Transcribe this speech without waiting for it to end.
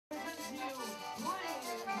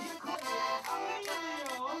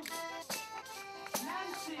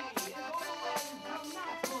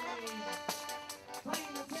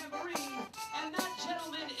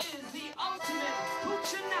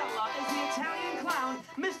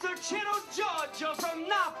Mr. Ciro Giorgio from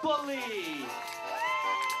Napoli.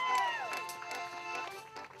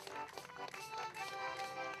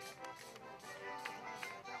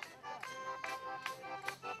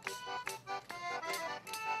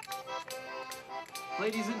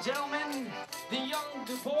 Ladies and gentlemen, the young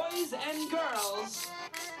boys and girls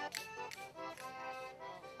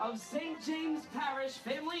of St. James Parish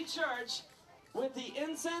Family Church with the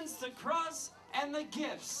incense, the cross, and the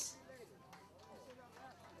gifts.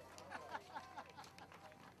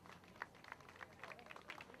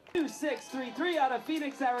 (2633) out of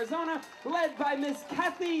Phoenix, Arizona, led by Miss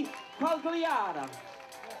Kathy Pagliara.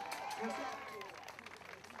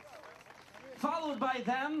 Followed by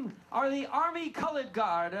them are the Army Colored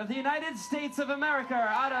Guard of the United States of America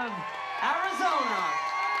out of Arizona.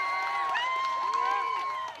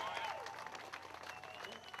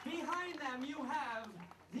 Behind them you have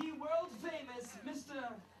the world-famous Mr.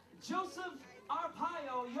 Joseph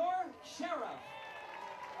Arpaio, your sheriff.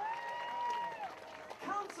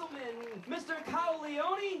 Councilman Mr.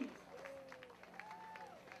 Cauleone.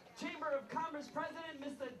 Chamber of Commerce President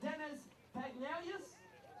Mr. Dennis Pagnalius.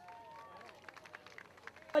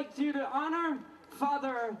 I'd like you to honor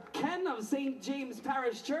Father Ken of St. James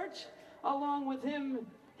Parish Church, along with him,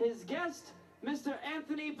 his guest, Mr.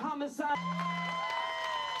 Anthony Palmisano.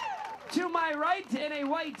 To my right, in a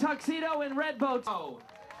white tuxedo and red bow tie.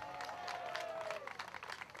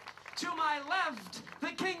 To my left,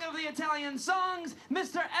 the king of the Italian songs,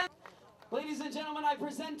 Mr. Ladies and gentlemen, I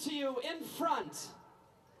present to you in front,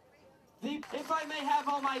 if I may have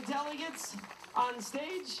all my delegates on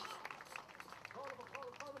stage.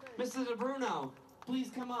 Mr. De Bruno, please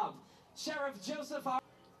come up. Sheriff Joseph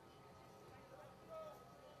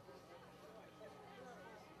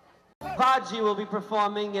Paggi will be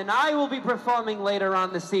performing, and I will be performing later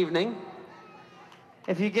on this evening.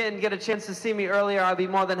 If you didn't get a chance to see me earlier, I'll be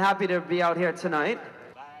more than happy to be out here tonight.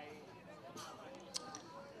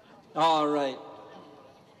 All right.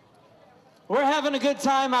 We're having a good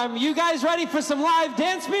time. You guys ready for some live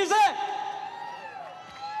dance music?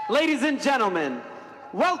 Ladies and gentlemen,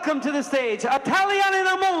 welcome to the stage, Italiani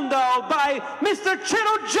nel Mondo by Mr.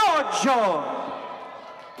 Ciro Giorgio.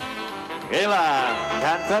 E là,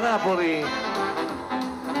 canta Napoli.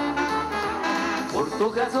 Porto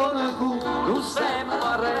casone cu, non siamo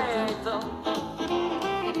parretto.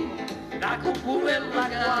 Da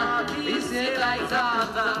cucurella che si è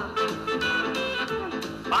raisata.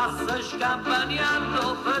 Passa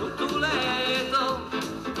scampagnando per Tuleto.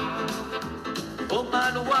 Con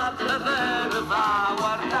mano guarda per va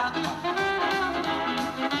guardare.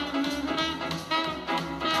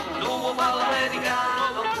 Tu fa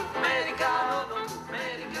l'americano, americano,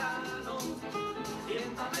 americano.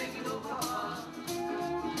 Siéntame che lo fa.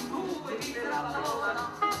 Tu vuoi vivere alla moda,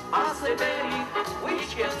 ma se bevi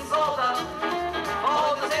whisky e soda,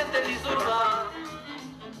 o ti senti disturbato.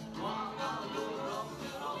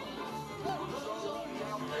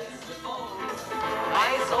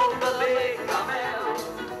 Hai soldi per cammello,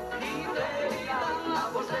 chi devi dare la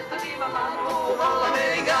borsetta di mamma, tu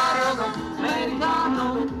l'americano, americano,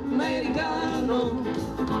 americano.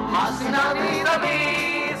 Ma se una vita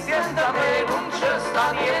mi siéntame, non c'è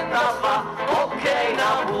sta niente a fa, ok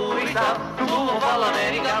Napolita, tu fa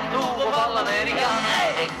l'americano, tu fa l'americano.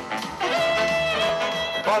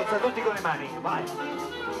 Forza tutti con le mani, vai.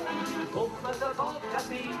 Come te può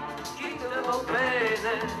capire, chi te va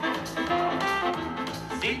bene.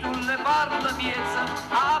 Si tu le parli miezza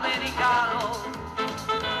americano,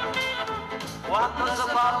 quando si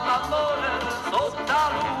fa l'amore sotto la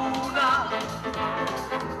luna,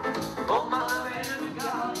 come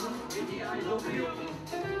l'americano, quindi hai lo più.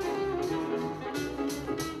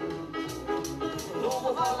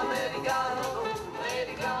 Tu fa l'americano,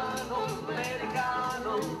 americano,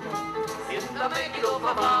 americano, siéntame che lo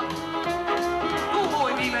fa. Tu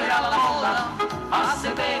vuoi vivere alla moda, ma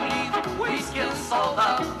se bevi whisky e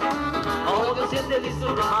soda, o ti siete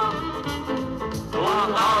disturbato.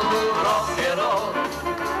 Quando tu roccherò,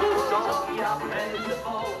 tu giochi a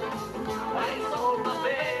baseball, hai soldi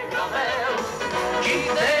per cammello, chi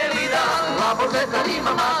devi dare la borsetta di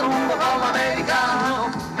mamma, tu fa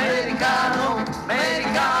l'americano, americano,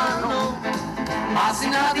 americano. Ma se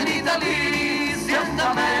nati in Italia,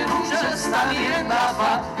 siéntame, non c'è sta niente a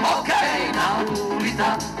fa, ok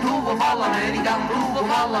Napolita, tu vuoi fare l'americano, tu vuoi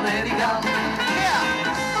fare l'americano. Yeah.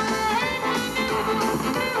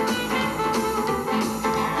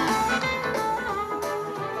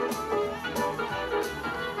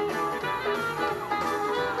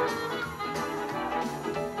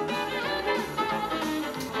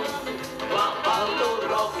 Quando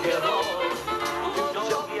rock and roll, tu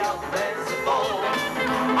giochi a baseball,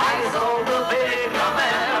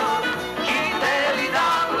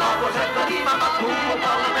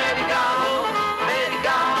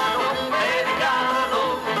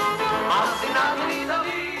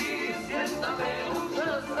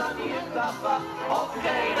 tappa, ok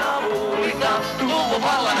Napolica, tu vuoi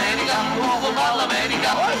fare l'America, tu vuoi fare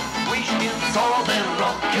l'America, whisky and soda and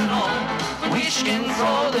rock and roll, whisky and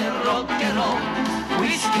soda and rock and roll,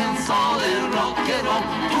 whisky and soda and rock and roll,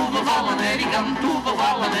 tu vuoi fare l'America, tu vuoi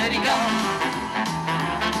fare l'America.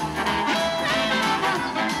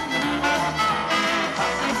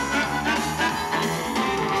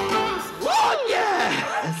 Oh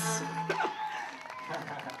yes!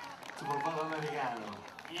 Tu vuoi fare l'americano?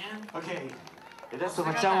 Ok, e Adesso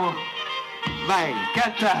facciamo... Vai,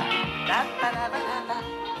 canta!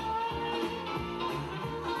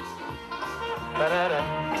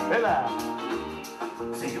 e là.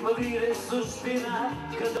 Si può dire e sospirare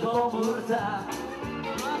che ti può portare.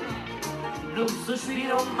 Non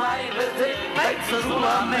sospiro mai per te, pensa solo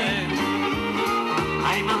a me.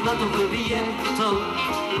 Hai mandato quel biglietto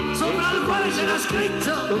sopra il quale c'era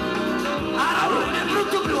scritto amore non è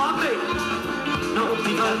brutto più a me, non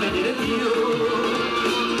ti far vedere più.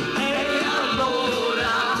 E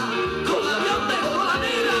allora con la bionda e con la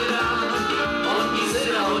nera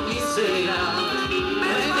ogni sera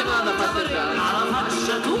me ne vado a passeggiare alla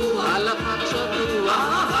faccia tua, alla faccia tua,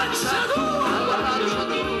 alla faccia tua, alla faccia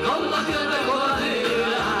tua, con la bionda e con la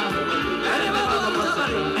nera me ne vado a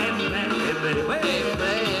passeggiare.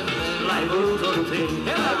 L'hai voluto te,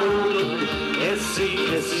 l'hai voluto te, e sì,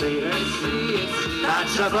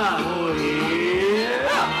 taccia fa morire.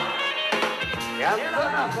 Canta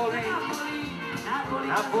Napoli!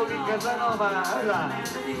 Napoli, Casanova, là!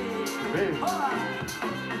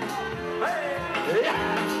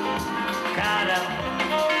 Cara,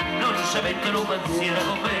 non ci mettono pensiero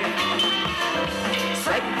con me.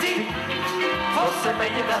 Senti, forse è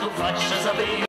meglio che tu faccia sapere.